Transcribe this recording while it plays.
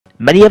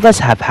Many of us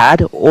have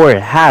had or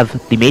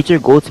have the major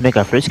goal to make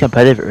our first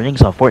competitive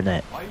earnings on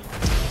Fortnite.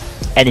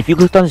 And if you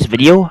clicked on this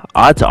video,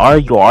 odds are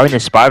you are an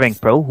aspiring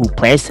pro who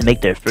plans to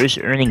make their first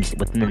earnings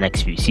within the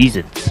next few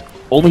seasons.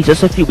 Only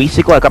just a few weeks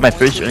ago I got my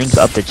first earnings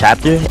up to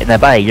chapter, and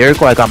about a year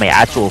ago I got my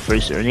actual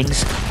first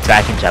earnings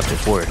back in chapter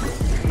 4.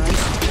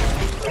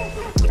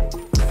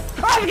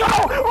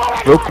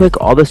 Real quick,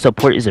 all the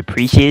support is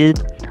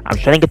appreciated. I'm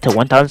trying to get to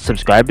 1,000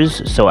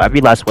 subscribers, so every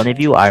last one of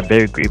you I'm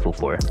very grateful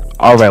for.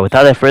 Alright,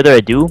 without further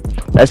ado,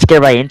 let's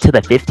get right into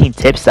the 15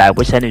 tips that I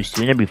wish I knew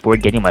sooner before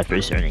getting my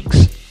first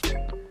earnings.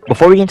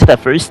 Before we get into the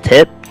first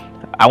tip,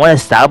 I want to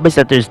establish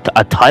that there's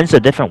tons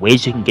of different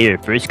ways you can get your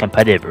first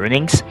competitive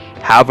earnings.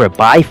 However,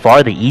 by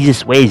far the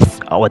easiest way is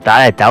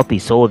without a doubt the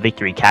solo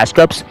victory cash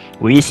cups,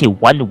 where you see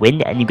one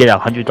win and you get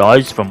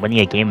 $100 from winning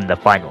a game in the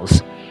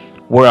finals.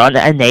 Where on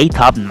NA,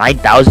 top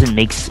 9,000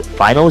 makes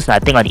finals, and I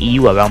think on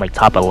EU around like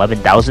top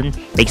 11,000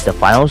 makes the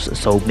finals,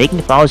 so making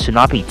the finals should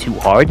not be too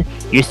hard.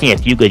 You just need a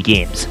few good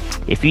games.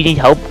 If you need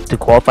help to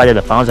qualify to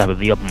the finals, I have a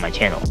video up on my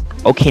channel.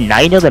 Okay, now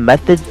you know the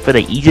method for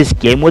the easiest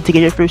game mode to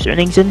get your first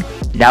earnings in.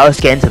 Now let's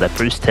get into the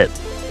first tip.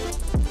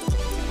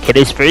 Okay,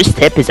 this first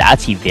tip is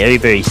actually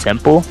very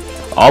simple.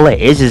 All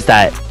it is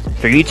that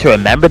for you to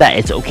remember that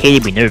it's okay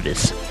to be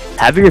nervous.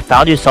 Have you ever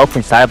found yourself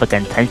inside of like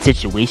an intense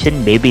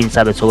situation, maybe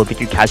inside the solo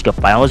victory cash cup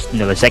finals,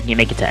 the second you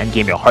make it to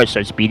endgame your heart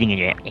starts beating and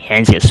your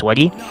hands get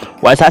sweaty?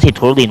 Well, it's actually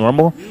totally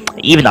normal.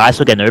 Even I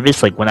still get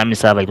nervous like when I'm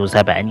inside like those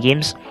type of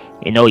endgames.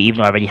 You know, even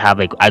though I already have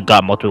like I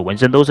got multiple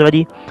wins in those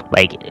already,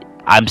 like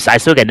I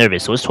still get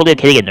nervous. So it's totally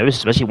okay to get nervous,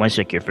 especially once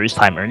like your first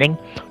time earning.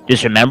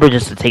 Just remember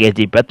just to take a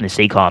deep breath and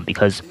stay calm,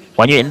 because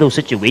when you're in those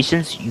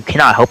situations, you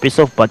cannot help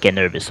yourself but get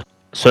nervous.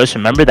 So just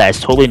remember that it's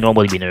totally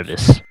normal to be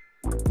nervous.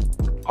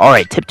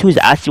 Alright, tip 2 is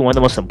actually one of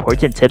the most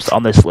important tips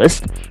on this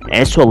list, and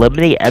it's to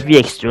eliminate every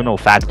external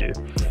factor.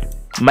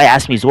 You might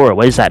ask me, Zora,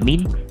 what does that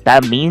mean?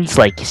 That means,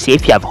 like, say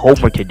if you have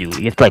homework to do,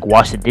 you have to like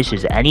wash the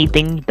dishes,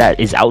 anything that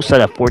is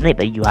outside of Fortnite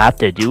that you have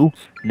to do,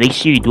 make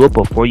sure you do it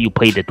before you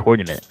play the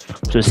tournament.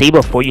 So say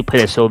before you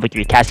play the solo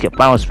victory cash cup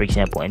finals, for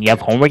example, and you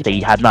have homework that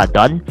you have not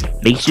done,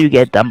 make sure you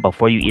get it done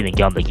before you even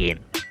get on the game.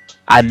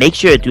 I make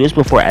sure to do this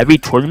before every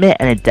tournament,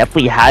 and it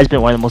definitely has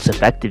been one of the most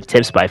effective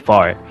tips by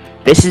far.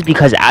 This is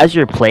because as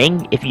you're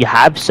playing, if you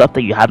have stuff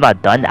that you have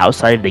not done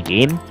outside of the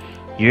game,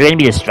 you're going to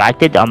be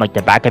distracted on like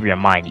the back of your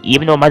mind.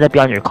 Even though it might not be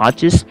on your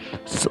conscious,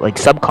 like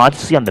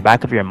subconsciously on the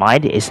back of your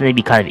mind, it's going to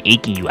be kind of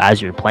aching you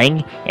as you're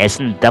playing, and it's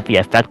going to definitely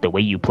affect the way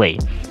you play.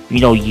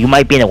 You know, you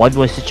might be in a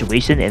 1v1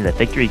 situation in the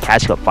victory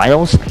cash cup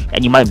finals,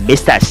 and you might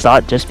miss that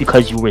shot just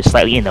because you were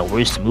slightly in a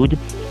worse mood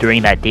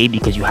during that day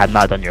because you have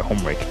not done your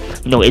homework.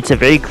 You know, it's a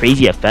very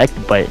crazy effect,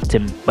 but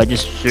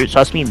just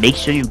trust me, make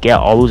sure you get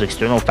all those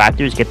external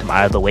factors, get them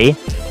out of the way.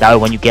 That way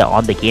when you get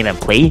on the game and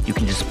play, you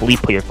can just fully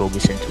put your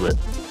focus into it.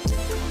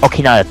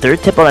 Okay, now the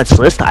third tip on this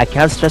list, I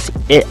can't stress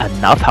it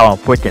enough how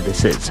important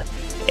this is.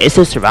 It's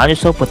to surround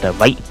yourself with the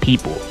right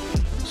people.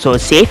 So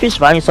say if you're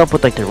surrounding yourself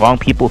with like the wrong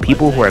people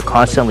who are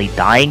constantly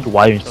dying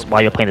while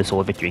you're playing the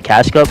solo victory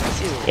cash cup,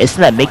 it's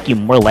gonna make you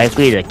more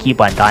likely to keep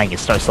on dying and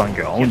start selling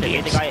your own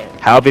games.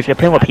 However, if you're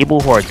playing with people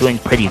who are doing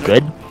pretty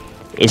good,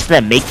 it's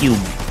gonna make you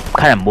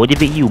kind of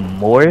motivate you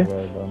more.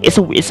 It's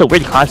a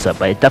weird concept,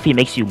 but it definitely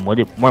makes you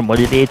more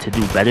motivated to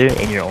do better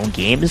in your own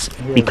games,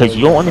 because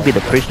you don't want to be the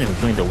person who's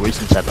doing the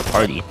worst inside the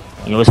party.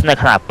 You know, it's gonna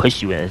kind of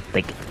push you in.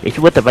 Like if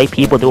you're with the right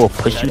people, they will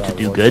push you to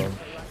do good.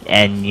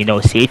 And you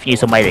know, say if you need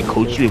somebody to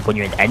coach you when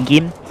you're in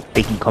endgame,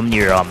 they can come to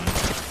your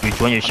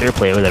join your share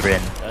play or whatever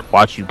and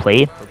watch you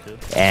play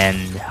and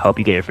help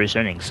you get your first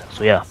earnings.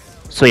 So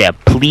yeah,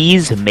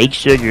 please make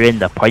sure you're in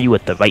the party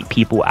with the right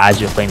people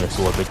as you're playing the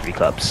solo victory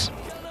cups.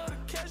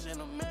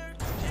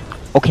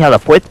 Okay, now the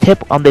fourth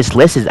tip on this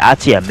list is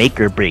actually a make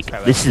or break.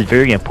 This is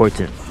very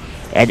important,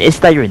 and it's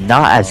that you're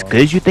not as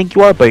good as you think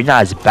you are, but you're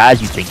not as bad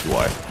as you think you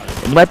are.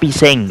 And you might be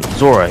saying,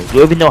 Zora, you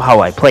don't even know how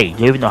I play, you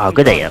don't even know how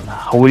good I am.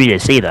 How are you to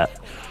say that?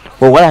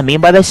 Well, what I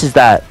mean by this is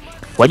that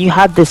when you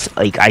have this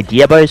like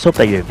idea about yourself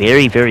that you're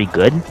very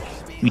good,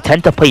 you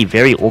tend to play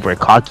very over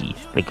cocky.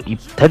 Like you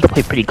tend to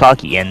play pretty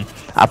cocky, and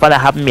I find that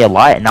happened to me a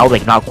lot. And now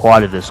like not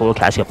qual of the solo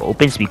cash cup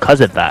opens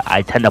because of that.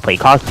 I tend to play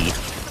cocky,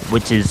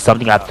 which is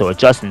something I have to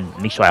adjust and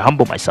make sure I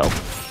humble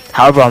myself.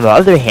 However, on the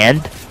other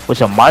hand,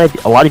 which a lot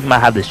of you might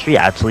have this trait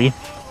actually,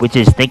 which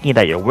is thinking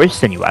that you're worse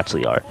than you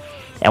actually are.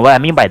 And what I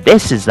mean by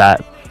this is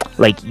that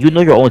like you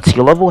know your own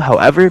skill level.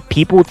 However,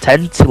 people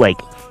tend to like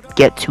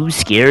get too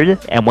scared,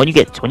 and when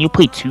you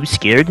play too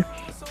scared,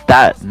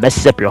 that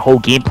messes up your whole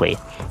gameplay.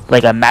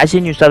 Like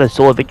imagine you're starting a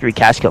solo victory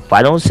cash cup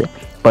finals,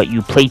 but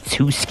you play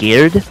too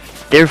scared,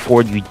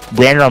 therefore you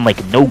land on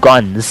like no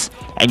guns,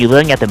 and you're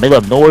landing at the middle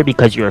of nowhere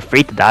because you're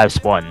afraid to die of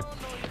spawn.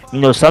 You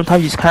know,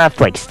 sometimes you just kind of have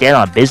to like stand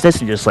on business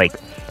and just like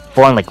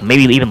fall on, like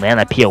maybe even land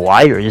at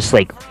POI, or just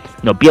like,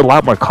 you know, be a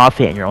lot more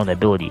confident in your own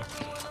ability.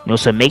 You know,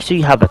 so make sure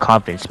you have the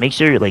confidence. Make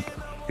sure you're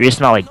just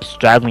not like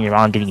straggling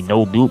around getting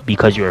no loot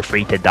because you're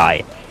afraid to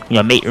die.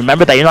 You know,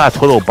 remember that you're not a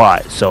total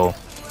bot, so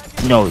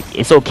you know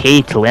it's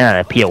okay to land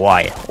at a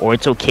POI, or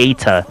it's okay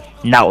to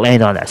not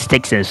land on that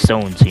sticks and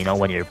stones, you know,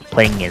 when you're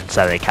playing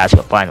inside the Cash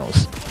Cup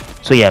finals.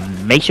 So yeah,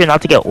 make sure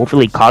not to get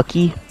overly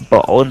cocky,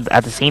 but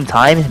at the same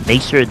time,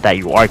 make sure that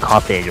you are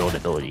confident in your own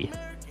ability.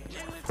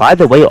 By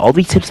the way, all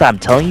these tips that I'm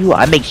telling you,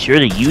 I make sure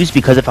to use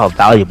because of how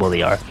valuable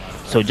they are.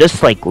 So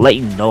just like let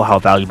you know how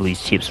valuable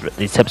these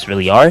tips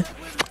really are.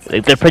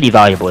 Like, they're pretty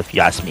valuable if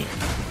you ask me.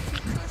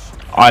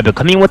 Alright, but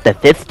coming with the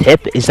 5th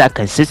tip is that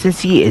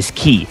consistency is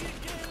key.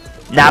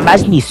 Now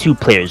imagine these two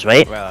players,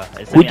 right?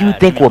 Who do you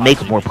think will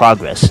make more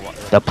progress?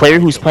 The player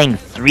who's playing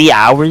 3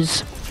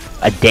 hours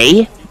a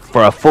day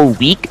for a full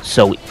week,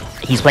 so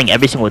he's playing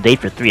every single day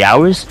for 3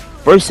 hours,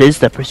 versus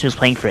the person who's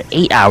playing for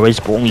 8 hours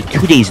but only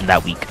 2 days in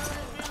that week.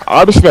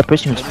 Obviously, the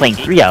person who's playing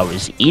 3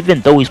 hours, even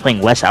though he's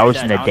playing less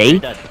hours in a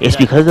day, it's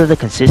because of the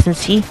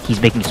consistency,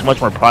 he's making so much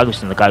more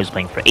progress than the guy who's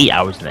playing for 8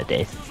 hours in a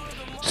day.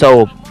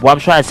 So, what I'm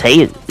trying to say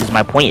is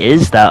my point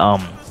is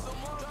that,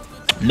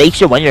 make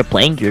sure when you're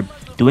playing, you're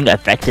doing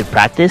effective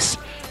practice,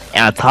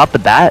 and on top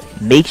of that,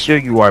 make sure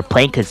you are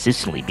playing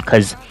consistently,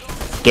 because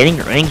getting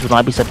earnings will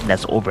not be something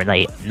that's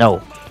overnight.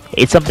 No,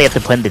 it's something you have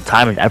to put in the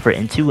time and effort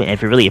into, and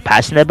if you're really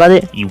passionate about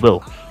it, you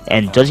will.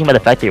 And judging by the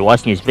fact that you're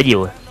watching this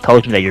video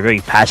tells me that you're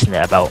very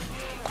passionate about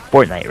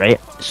Fortnite, right?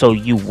 So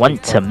you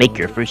want to make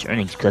your first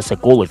earnings because that's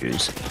a goal of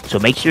yours. So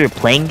make sure you're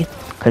playing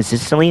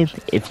consistently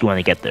if you want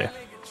to get there.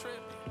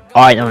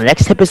 Alright, now the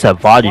next tip is a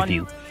VOD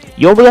review.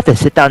 You don't really have to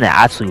sit down and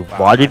actually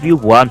VOD review.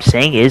 What I'm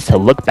saying is to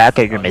look back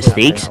at your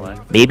mistakes.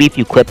 Maybe if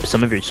you clip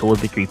some of your solo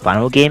victory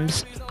final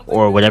games,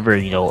 or whatever,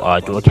 you know,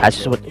 do a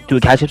catch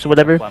ups or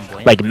whatever.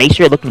 Like, make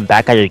sure you're looking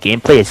back at your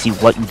gameplay and see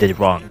what you did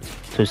wrong.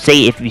 So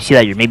say if you see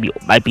that you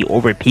might be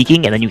over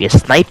peaking and then you get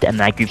sniped and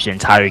that griefs your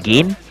entire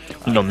game,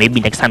 you know, maybe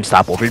next time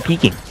stop over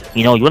peaking.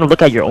 You know, you want to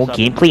look at your own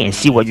gameplay and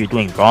see what you're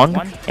doing wrong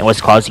and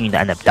what's causing you to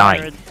end up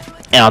dying.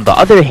 And on the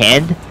other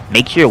hand,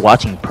 make sure you're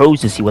watching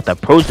pros to see what the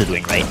pros are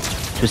doing right.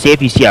 So say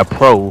if you see a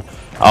pro,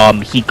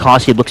 he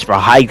constantly looks for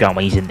high ground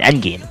when he's in the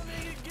end game.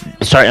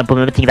 Start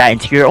implementing that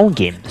into your own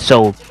game.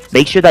 So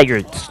make sure that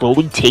you're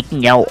slowly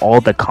taking out all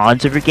the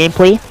cons of your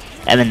gameplay,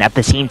 and then at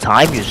the same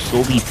time you're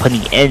slowly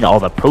putting in all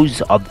the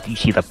pros of you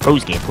see the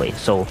pros gameplay.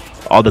 So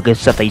all the good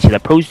stuff that you see the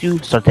pros do,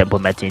 start to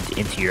implement it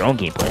into your own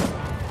gameplay.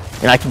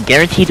 And I can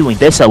guarantee doing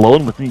this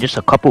alone within just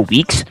a couple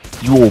weeks,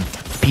 you will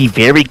be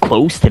very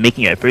close to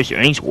making your first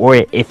earnings, or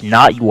if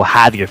not, you will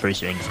have your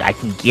first earnings. I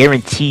can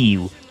guarantee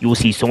you will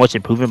see so much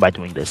improvement by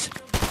doing this.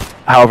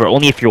 However,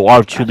 only if you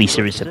are truly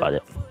serious about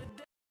it.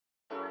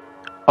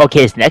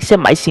 Okay, this next tip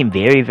might seem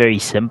very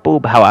simple,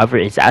 but however,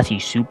 it's actually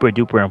super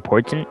duper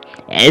important,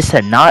 and it's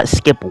to not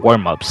skip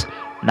warm-ups.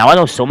 Now, I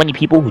know so many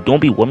people who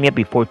don't be warming up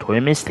before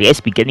tournaments, they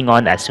just be getting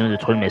on as soon as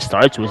the tournament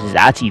starts, which is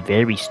actually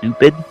very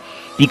stupid,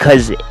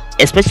 because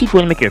especially if you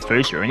want to make your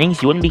first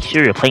earnings, you want to make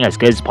sure you're playing as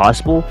good as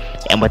possible,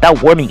 and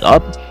without warming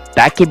up,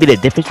 that could be the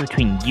difference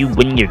between you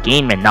winning your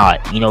game and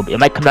not. You know, it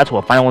might come down to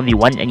a final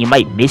 1v1 and you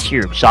might miss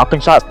your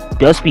shotgun shot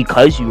just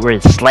because you were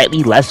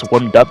slightly less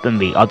warmed up than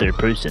the other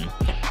person.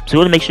 So you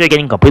want to make sure you're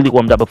getting completely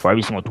warmed up before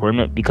every single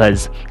tournament,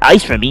 because at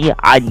least for me,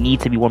 I need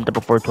to be warmed up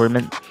before a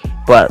tournament.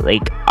 But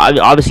like,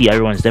 obviously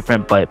everyone's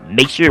different, but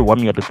make sure you're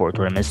warming up before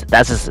tournaments.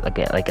 That's just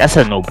like that's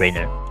a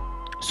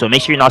no-brainer. So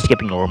make sure you're not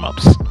skipping your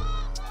warm-ups.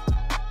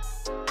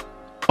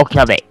 Okay,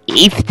 now the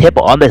 8th tip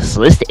on this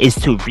list is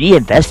to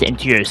reinvest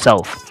into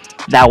yourself.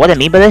 Now, what I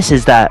mean by this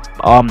is that,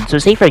 so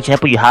say for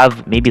example you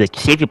have maybe like,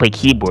 say if you play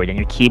keyboard and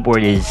your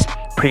keyboard is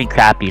pretty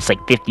crappy, it's like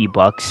 50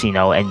 bucks, you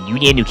know, and you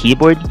need a new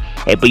keyboard,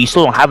 but you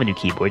still don't have a new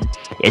keyboard.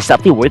 It's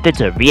definitely worth it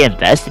to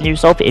reinvest in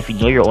yourself if you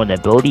know your own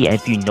ability, and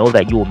if you know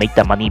that you will make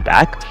that money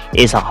back.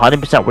 It's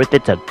 100% worth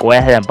it to go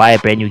ahead and buy a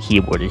brand new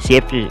keyboard. And see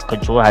if your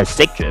controller has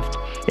stick drift,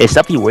 it's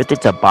definitely worth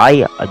it to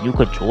buy a new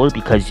controller,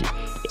 because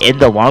in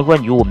the long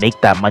run you will make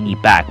that money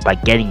back by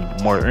getting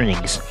more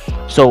earnings.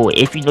 So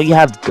if you know you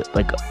have,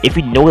 if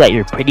you know that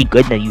you're pretty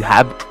good and you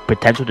have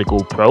potential to go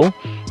pro,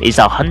 it's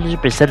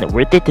 100%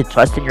 worth it to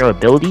trust in your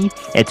ability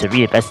and to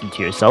reinvest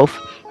into yourself,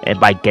 and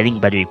by getting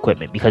better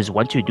equipment, because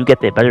once you do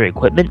get the better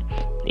equipment,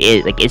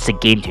 it's a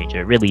game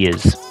changer. It really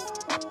is.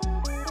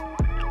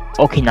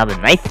 Okay, now the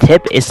 9th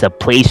tip is to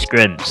play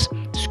scrims.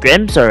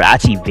 Scrims are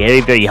actually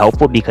very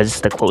helpful because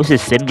it's the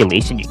closest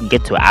simulation you can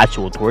get to an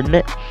actual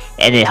tournament,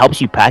 and it helps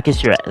you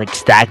practice your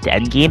stacked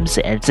end games,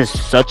 and it's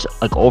just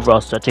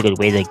overall such a good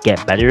way to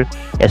get better,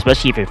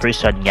 especially if you're first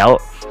starting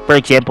out. For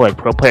example, like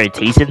pro player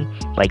Tayson,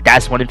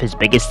 that's one of his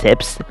biggest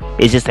tips,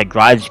 is just to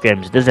grind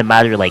scrims. It doesn't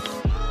matter,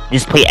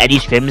 just play any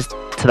scrims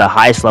to the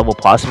highest level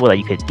possible that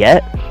you could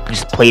get.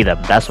 Just play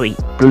them. That's what he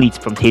really,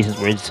 from Tayson's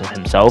words to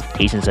himself,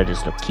 Tayson said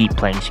just to keep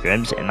playing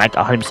scrims, and I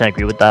 100%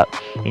 agree with that.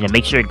 You know,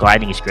 make sure you're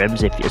grinding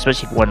scrims,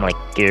 especially if you want to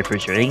get your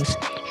first earnings.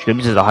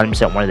 Scrims is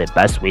 100% one of the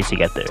best ways to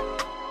get there.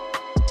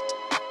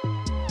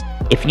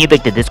 If you need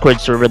the Discord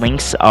server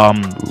links,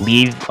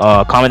 leave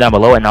a comment down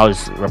below and I'll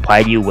just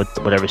reply to you with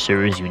whatever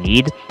servers you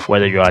need,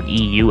 whether you're on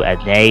EU,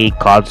 NA,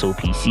 console,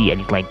 PC,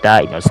 anything like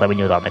that. You know, just let me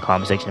know down in the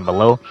comment section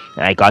below,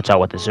 and I got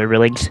y'all with the server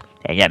links.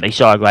 And yeah, make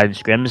sure y'all grind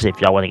scrims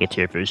if y'all want to get to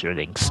your first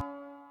earnings.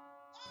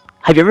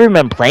 Have you ever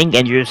been playing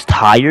and you're just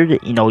tired?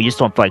 You know, you just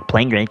don't feel like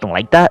playing or anything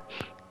like that?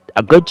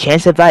 a good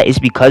chance of that is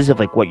because of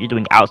like what you're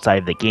doing outside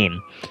of the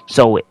game.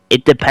 So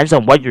it depends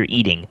on what you're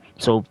eating.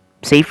 So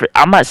say for,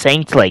 I'm not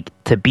saying to like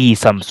to be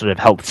some sort of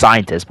health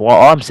scientist, but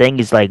all I'm saying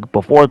is like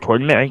before a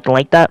tournament or anything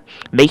like that,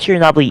 make sure you're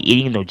not really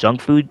eating no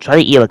junk food. Try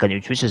to eat like a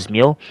nutritious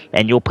meal,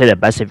 and you'll play the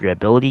best of your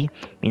ability.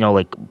 You know,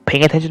 like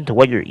paying attention to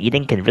what you're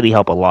eating can really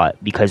help a lot,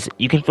 because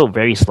you can feel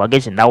very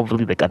sluggish, and that will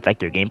really like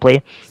affect your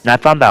gameplay. And I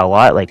found that a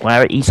lot. Like when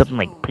I eat something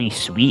like pretty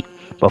sweet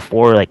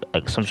before, like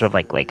some sort of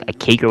like a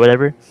cake or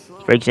whatever,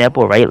 for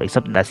example, right? Like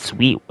something that's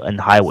sweet and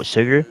high with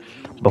sugar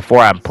before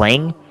I'm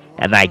playing,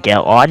 and then I get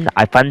on,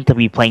 I find to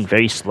be playing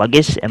very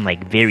sluggish and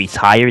like very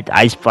tired.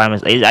 I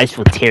just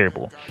feel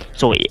terrible.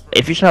 So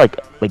if you're trying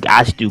to like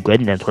actually do good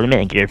in the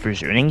tournament and get your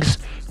first earnings,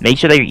 make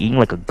sure that you're eating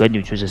like a good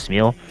nutritious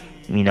meal.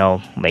 You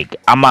know, like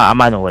I'm not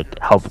no like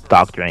health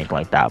doctor or anything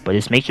like that, but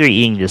just make sure you're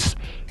eating this.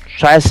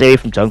 Try to stay away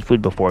from junk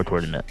food before a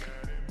tournament.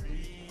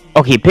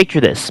 Okay, picture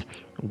this.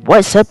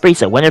 What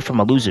separates a winner from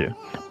a loser?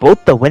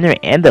 Both the winner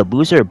and the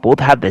loser both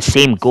have the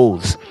same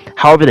goals.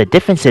 However, the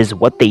difference is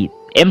what they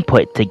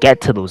input to get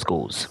to those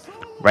goals,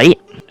 right?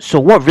 So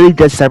what really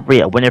does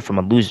separate a winner from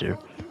a loser?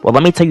 Well,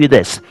 let me tell you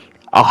this.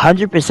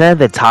 100% of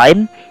the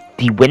time,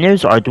 the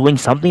winners are doing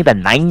something that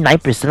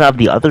 99% of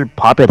the other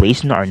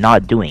population are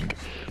not doing.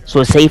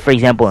 So say, for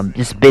example, in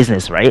this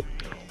business, right?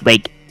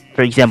 Like,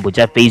 for example,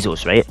 Jeff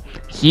Bezos, right?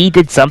 He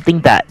did something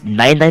that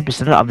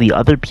 99% of the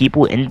other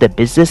people in the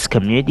business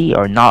community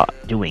are not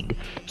doing.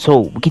 So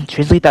we can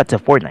translate that to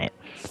Fortnite.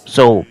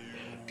 So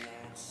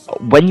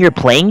when you're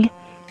playing,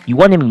 you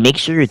want to make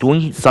sure you're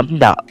doing something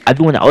that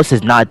everyone else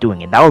is not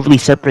doing, and that will really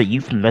separate you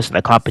from the rest of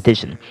the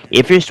competition.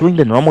 If you're just doing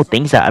the normal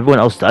things that everyone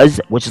else does,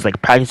 which is like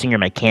practicing your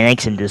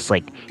mechanics and just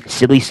like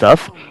silly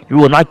stuff, you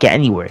will not get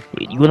anywhere.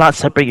 You will not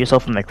separate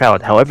yourself from the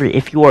crowd. However,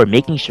 if you are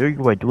making sure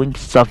you are doing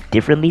stuff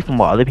differently from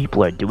what other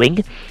people are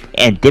doing,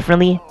 and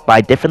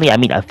by differently I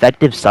mean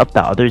effective stuff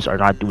that others are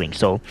not doing.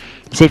 So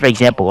say for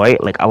example,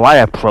 right, like a lot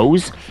of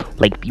pros,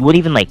 like you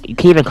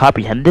can't even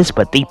comprehend this,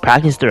 but they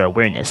practice their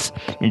awareness,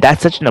 and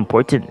that's such an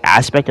important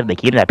aspect of the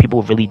game that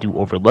people really do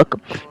overlook,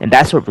 and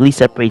that's what really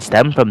separates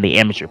them from the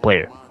amateur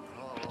player.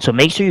 So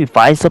make sure you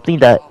find something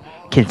that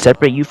can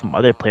separate you from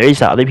other players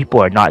that other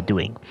people are not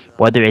doing,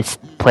 whether it's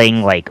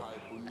playing like an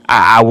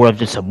hour of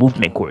just a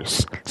movement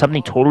course,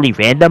 something totally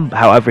random.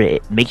 However,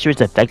 make sure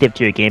it's effective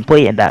to your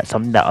gameplay, and that's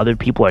something that other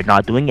people are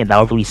not doing, and that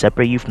will really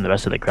separate you from the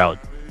rest of the crowd.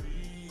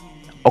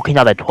 Okay,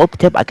 now the 12th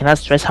tip, I cannot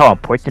stress how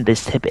important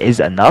this tip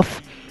is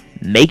enough.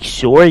 Make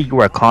sure you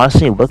are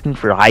constantly looking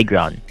for high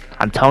ground.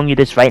 I'm telling you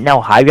this right now,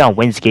 high ground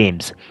wins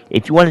games.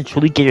 If you want to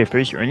truly get your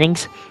first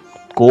earnings,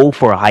 go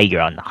for high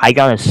ground. High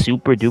ground is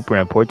super duper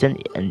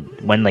important, and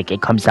when like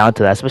it comes down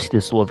to that, especially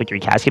the solo victory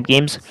casket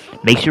games,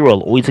 make sure you're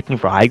always looking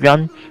for high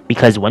ground,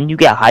 because when you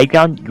get high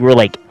ground, your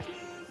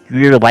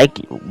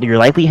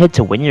likelihood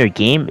to win your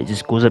game, it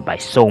just goes up by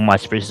so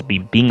much versus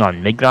being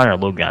on mid ground or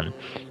low ground.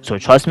 So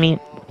trust me,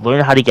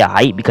 learn how to get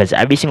height, because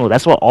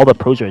that's what all the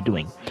pros are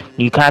doing.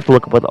 You kind of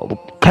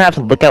have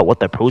to look at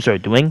what the pros are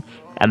doing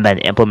and then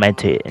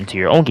implement it into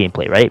your own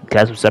gameplay, right? Because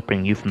that's what's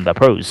separating you from the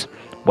pros,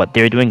 what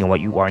they're doing and what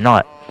you are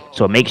not.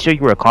 So make sure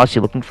you are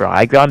constantly looking for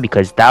high ground,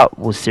 because that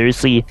will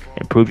seriously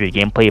improve your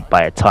gameplay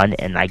by a ton,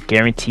 and I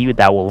guarantee you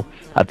that will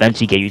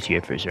eventually get you to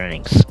your first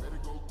earnings.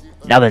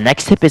 Now the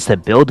next tip is to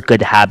build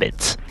good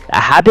habits. A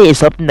habit is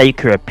something that you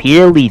can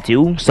repeatedly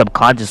do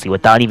subconsciously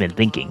without even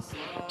thinking.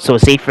 So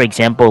say for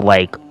example,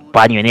 like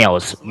biting your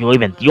nails, you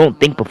don't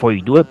think before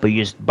you do it, but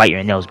you just bite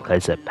your nails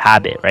because it's a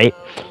habit, right?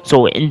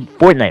 So in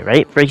Fortnite,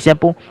 right, for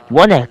example, you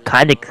want to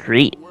kind of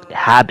create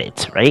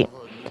habits, right?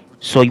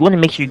 So you want to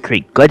make sure you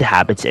create good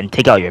habits and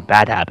take out your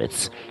bad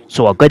habits.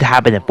 So a good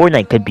habit in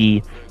Fortnite could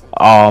be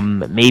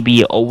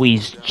maybe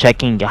always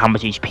checking how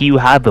much HP you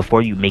have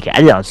before you make an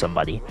edit on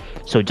somebody.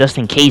 So just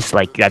in case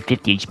like you have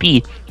 50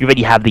 HP, you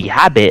already have the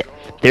habit,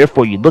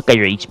 therefore you look at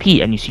your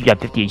HP and you see you have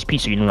 50 HP,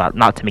 so you know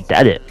not to make the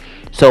edit.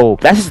 So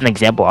that's just an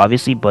example,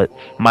 obviously, but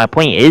my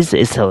point is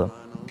to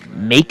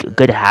make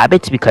good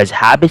habits, because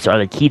habits are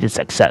the key to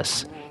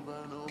success.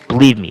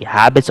 Believe me,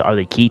 habits are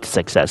the key to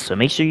success. So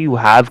make sure you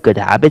have good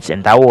habits,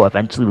 and that will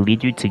eventually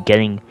lead you to get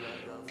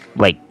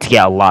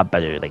a lot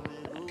better. Like,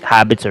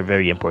 habits are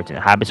very important.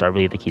 Habits are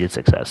really the key to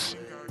success.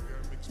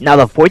 Now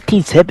the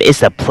 14th tip is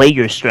to play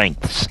your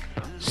strengths.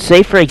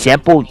 Say for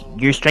example,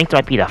 your strength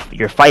might be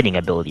your fighting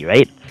ability,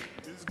 right?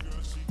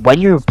 When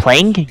you're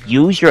playing,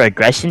 use your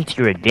aggression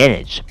to your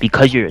advantage,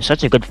 because you're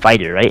such a good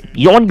fighter, right?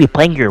 You don't want to be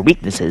playing your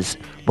weaknesses.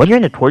 When you're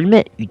in a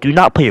tournament, you do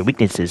not play your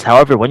weaknesses.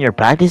 However, when you're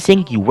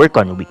practicing, you work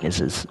on your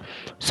weaknesses.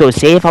 So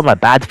say if I'm a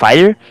bad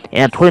fighter,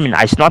 in a tournament,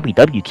 I should not be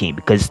W king,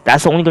 because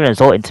that's only going to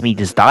result into me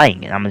just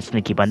dying, and I'm just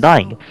going to keep on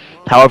dying.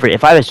 However,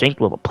 if I have a strength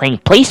with playing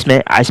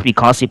placement, I should be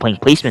constantly playing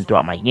placement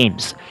throughout my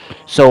games.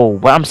 So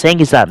what I'm saying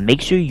is that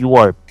make sure you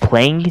are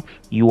playing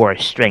your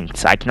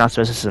strengths. I cannot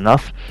stress this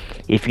enough.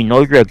 If you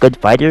know you're a good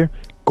fighter,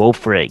 go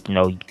for it.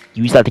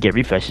 Use that to get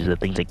refreshes and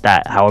things like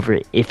that. However,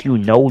 if you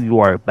know you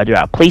are better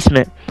at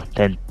placement,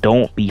 then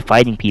don't be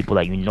fighting people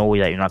that you know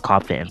that you're not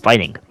confident in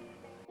fighting.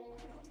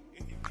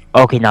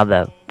 Okay, now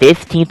the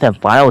 15th and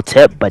final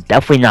tip, but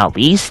definitely not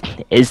least,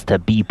 is to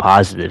be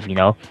positive. You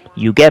know,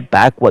 you get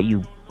back what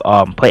you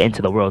put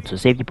into the world. So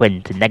say if you put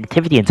into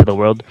negativity into the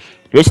world,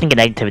 you're just gonna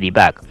get negativity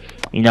back.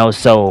 You know,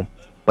 so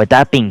with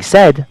that being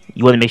said,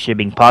 you want to make sure you're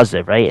being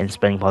positive, right, and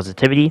spreading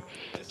positivity.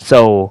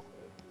 So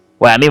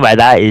what I mean by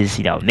that is,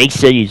 you know, make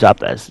sure you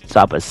drop a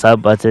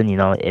sub button. You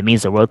know, it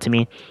means the world to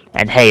me.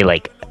 And hey,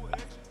 like,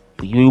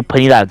 you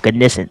putting that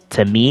goodness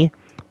to me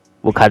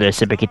will kind of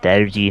reciprocate the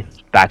energy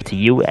back to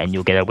you, and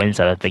you'll get a wins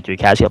out of Victory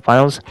Cash Cup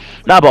finals.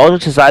 Nah, but all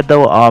jokes aside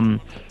though,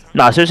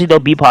 seriously though,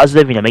 be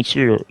positive. You know, make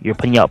sure you're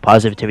putting out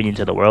positivity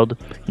into the world.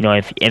 You know,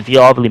 if you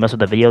all really mess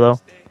with the video though,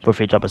 feel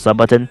free to drop a sub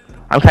button.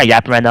 I'm kind of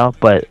yapping right now,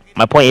 but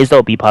my point is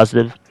though, be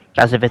positive.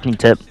 That's the 15th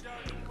tip.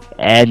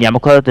 And yeah, I'm gonna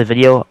close out the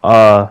video.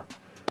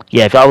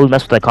 Yeah, if y'all really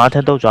mess with the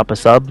content though, drop a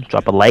sub,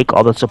 drop a like.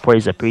 All the support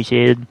is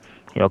appreciated.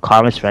 You know,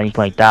 comments for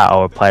anything like that,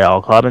 I'll reply to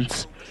all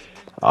comments.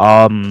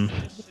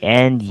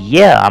 And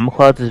yeah, I'm gonna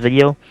close out this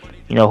video.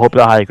 You know, hope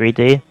y'all had a great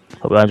day.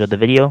 Hope y'all enjoyed the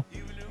video.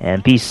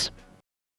 And peace.